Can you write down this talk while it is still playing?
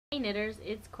Hey knitters,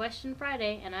 it's Question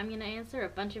Friday and I'm going to answer a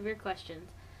bunch of your questions.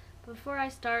 Before I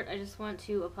start, I just want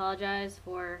to apologize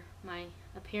for my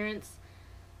appearance.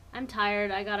 I'm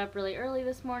tired. I got up really early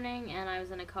this morning and I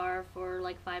was in a car for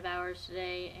like 5 hours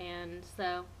today, and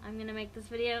so I'm going to make this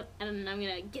video and I'm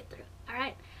going to get through it.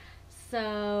 Alright,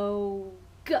 so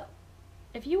go!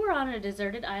 If you were on a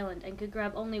deserted island and could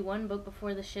grab only one book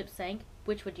before the ship sank,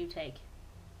 which would you take?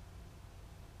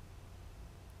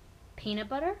 Peanut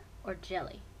butter or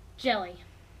jelly? Jelly.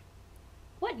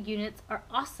 What units are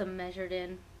awesome measured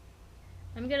in?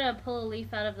 I'm gonna pull a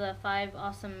leaf out of the Five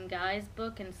Awesome Guys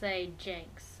book and say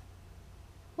Jenks.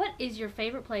 What is your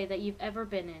favorite play that you've ever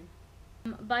been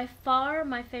in? By far,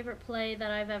 my favorite play that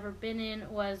I've ever been in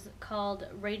was called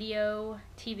Radio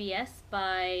TBS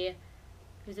by,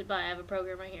 who's it by? I have a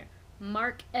program right here.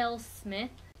 Mark L. Smith.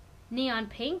 Neon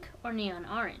pink or neon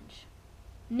orange?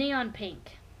 Neon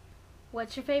pink.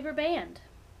 What's your favorite band?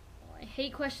 I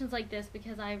hate questions like this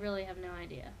because I really have no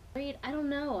idea. I don't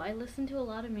know. I listen to a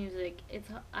lot of music.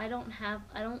 I don't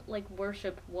like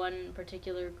worship one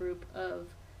particular group of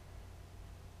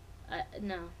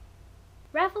no.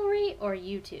 Ravelry or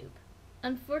YouTube?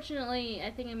 Unfortunately, I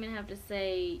think I'm gonna have to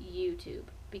say YouTube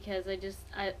because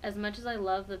as much as I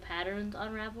love the patterns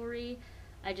on Ravelry,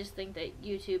 I just think that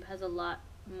YouTube has a lot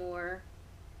more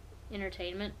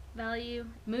entertainment value.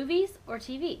 Movies or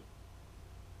TV?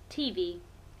 TV.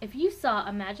 If you saw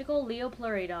a magical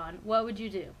Leopleurodon, what would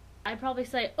you do? I'd probably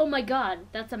say, oh my god,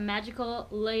 that's a magical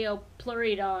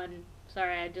Leopleurodon.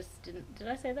 Sorry, I just didn't, did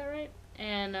I say that right?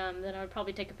 And then I would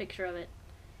probably take a picture of it.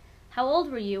 How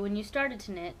old were you when you started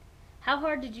to knit? How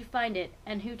hard did you find it,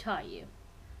 and who taught you?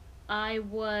 I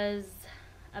was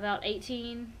about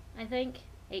 18, I think,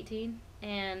 18,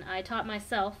 and I taught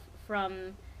myself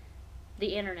from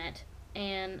the internet,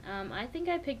 and I think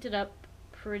I picked it up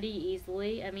pretty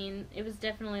easily. I mean, it was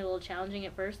definitely a little challenging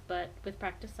at first, but with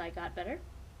practice I got better.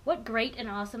 What great and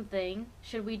awesome thing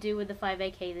should we do with the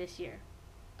 5AK this year?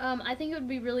 I think it would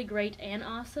be really great and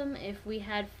awesome if we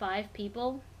had 5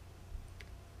 people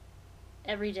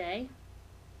every day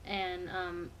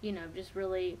and, you know, just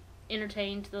really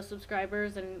entertained the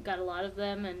subscribers and got a lot of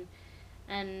them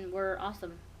and were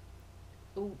awesome.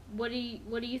 What do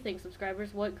you think,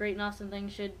 subscribers? What great and awesome thing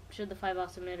should the 5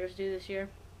 Awesome Knitters do this year?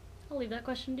 I'll leave that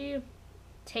question to you.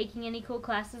 Taking any cool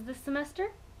classes this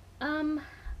semester? I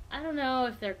don't know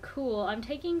if they're cool. I'm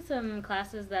taking some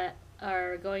classes that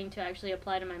are going to actually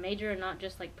apply to my major and not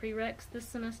just like prereqs this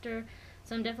semester,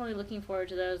 so I'm definitely looking forward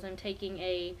to those. I'm taking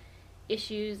a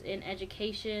issues in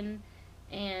education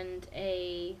and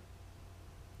a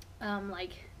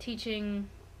like teaching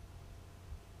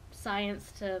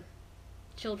science to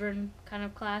children kind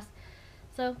of class,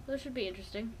 so those should be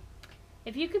interesting.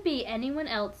 If you could be anyone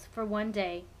else for one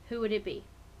day, who would it be?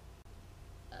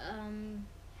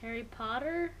 Harry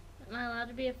Potter? Am I allowed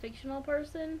to be a fictional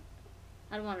person?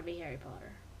 I don't want to be Harry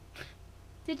Potter.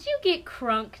 Did you get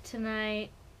crunk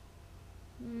tonight?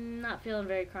 Not feeling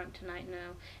very crunk tonight,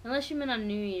 no. Unless you meant on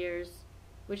New Year's,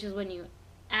 which is when you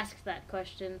asked that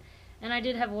question. And I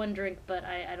did have one drink, but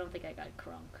I don't think I got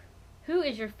crunk. Who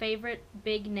is your favorite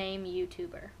big name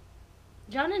YouTuber?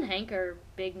 John and Hank are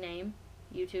big name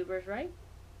YouTubers, right?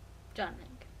 John and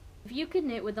Hank. If you could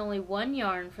knit with only one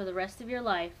yarn for the rest of your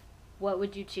life, what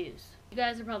would you choose? You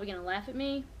guys are probably gonna laugh at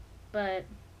me, but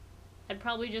I'd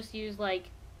probably just use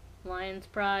like Lion's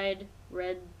Pride,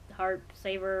 Red Heart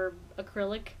Saver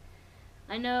acrylic.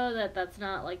 I know that that's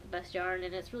not like the best yarn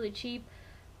and it's really cheap,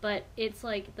 but it's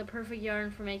like the perfect yarn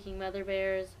for making mother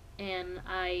bears, and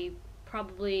I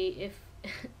probably,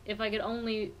 if I could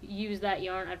only use that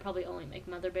yarn, I'd probably only make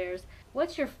mother bears.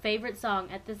 What's your favorite song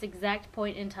at this exact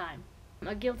point in time?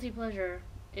 A guilty pleasure.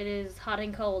 It is Hot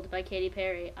and Cold by Katy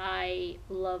Perry. I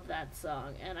love that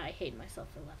song, and I hate myself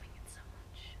for loving it so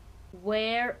much.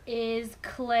 Where is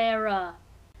Clara?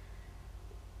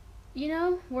 You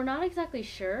know, we're not exactly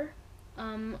sure.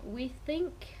 We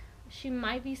think she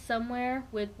might be somewhere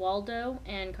with Waldo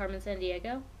and Carmen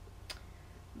Sandiego.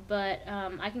 But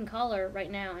I can call her right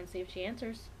now and see if she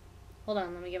answers. Hold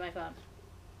on, let me get my phone.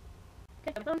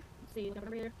 Okay, my phone. Let's see,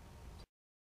 number here.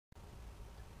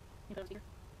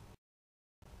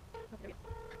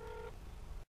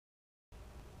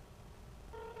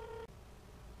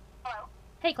 Hello?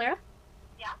 Hey, Clara.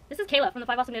 Yeah? This is Kayla from the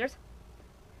 5 Awesome Knitters.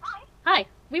 Hi. Hi.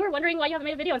 We were wondering why you haven't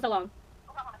made a video in so long.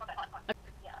 Oh, hold on, okay.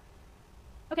 Yeah.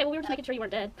 Okay, well, we were just making sure you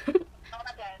weren't dead. No, I'm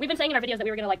not dead. We've been saying in our videos that we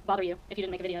were going to, like, bother you if you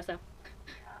didn't make a video, so.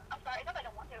 I'm sorry, it's not that I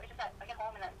don't want to, it's just that I get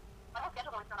home and then my whole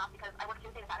schedule's always thrown off because I work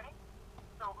Tuesday to Saturday.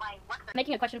 So my work...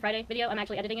 Making a Question Friday video, I'm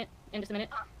actually editing it in just a minute.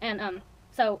 And,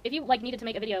 so if you, like, needed to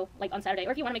make a video, like, on Saturday,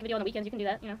 or if you want to make a video on the weekends, you can do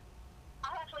that, you know.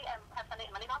 I actually have Sunday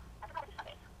and Mondays off.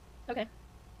 Okay.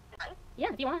 Right?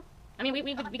 Yeah, if you want. I mean, we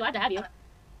would be glad to have you.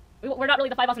 We're not really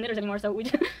the 5 awesome knitters anymore, so we're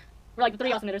like the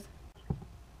 3 awesome knitters. So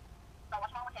I'll watch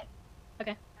them all in one hit,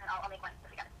 Okay. and then I'll make one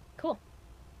this weekend. Cool.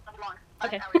 It'll be long.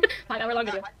 Okay. 5 hours. 5-hour long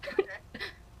video. I don't know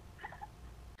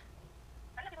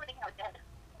if people were thinking I was dead.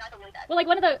 No, I feel really dead. Well, like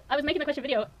I was making the question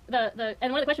video,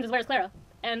 and one of the questions is where's Clara?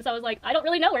 And so I was like, I don't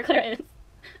really know where Clara is.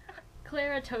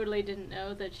 Clara totally didn't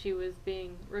know that she was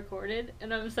being recorded,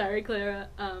 and I'm sorry, Clara.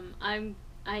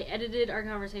 I edited our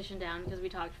conversation down because we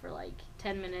talked for like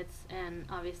 10 minutes, and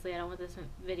obviously I don't want this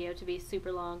video to be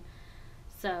super long.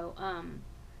 So,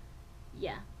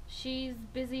 yeah. She's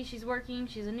busy, she's working,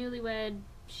 she's a newlywed,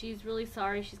 she's really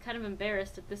sorry, she's kind of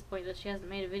embarrassed at this point that she hasn't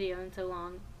made a video in so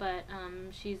long, but,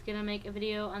 she's gonna make a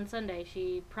video on Sunday,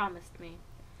 she promised me.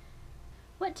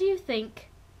 What do you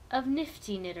think of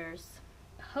nifty knitters?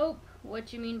 Hope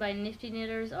what you mean by nifty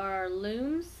knitters are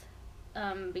looms,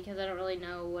 because I don't really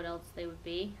know what else they would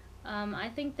be.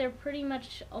 I think they're pretty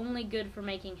much only good for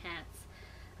making hats.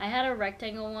 I had a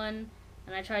rectangle one,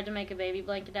 and I tried to make a baby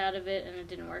blanket out of it, and it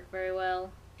didn't work very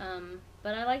well.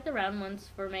 But I like the round ones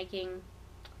for making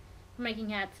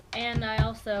hats, and I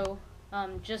also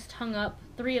just hung up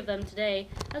 3 of them today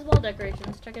as wall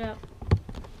decorations. Check it out.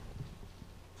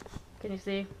 Can you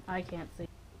see? I can't see.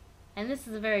 And this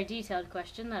is a very detailed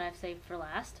question that I've saved for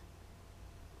last.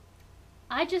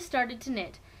 I just started to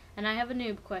knit, and I have a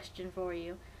noob question for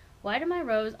you. Why do my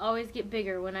rows always get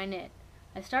bigger when I knit?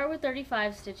 I start with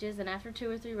 35 stitches, and after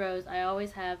 2 or 3 rows, I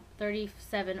always have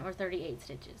 37 or 38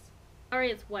 stitches.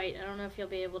 Sorry it's white, I don't know if you'll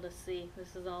be able to see.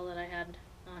 This is all that I had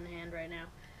on hand right now.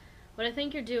 What I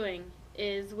think you're doing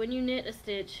is when you knit a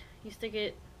stitch, you stick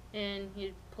it in,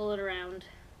 you pull it around,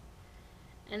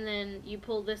 and then you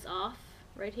pull this off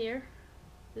right here,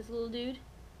 this little dude.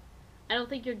 I don't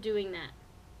think you're doing that.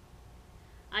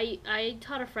 I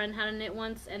taught a friend how to knit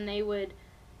once, and they would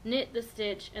knit the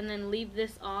stitch and then leave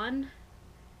this on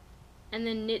and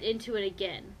then knit into it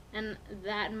again, and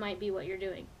that might be what you're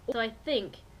doing. So I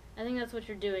think that's what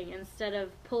you're doing. Instead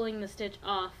of pulling the stitch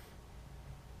off,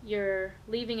 you're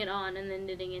leaving it on and then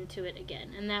knitting into it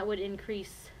again, and that would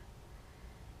increase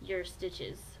your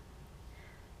stitches.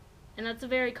 And that's a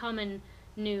very common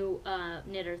new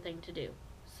knitter thing to do.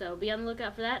 So be on the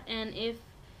lookout for that, and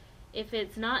if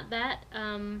it's not that,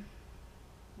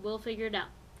 we'll figure it out.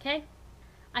 Okay?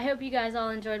 I hope you guys all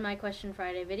enjoyed my Question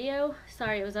Friday video.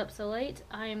 Sorry it was up so late.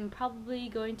 I'm probably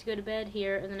going to go to bed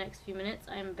here in the next few minutes.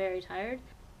 I'm very tired.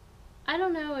 I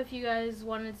don't know if you guys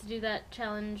wanted to do that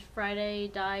Challenge Friday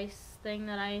dice thing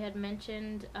that I had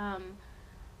mentioned. I'm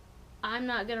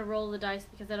not going to roll the dice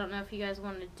because I don't know if you guys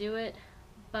want to do it.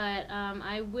 But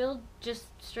I will just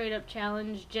straight up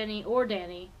challenge Jenny or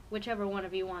Danny, whichever one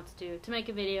of you wants to make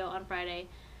a video on Friday.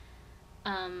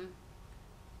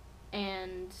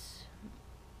 And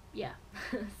yeah.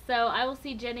 So I will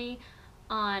see Jenny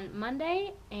on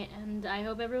Monday, and I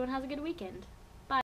hope everyone has a good weekend.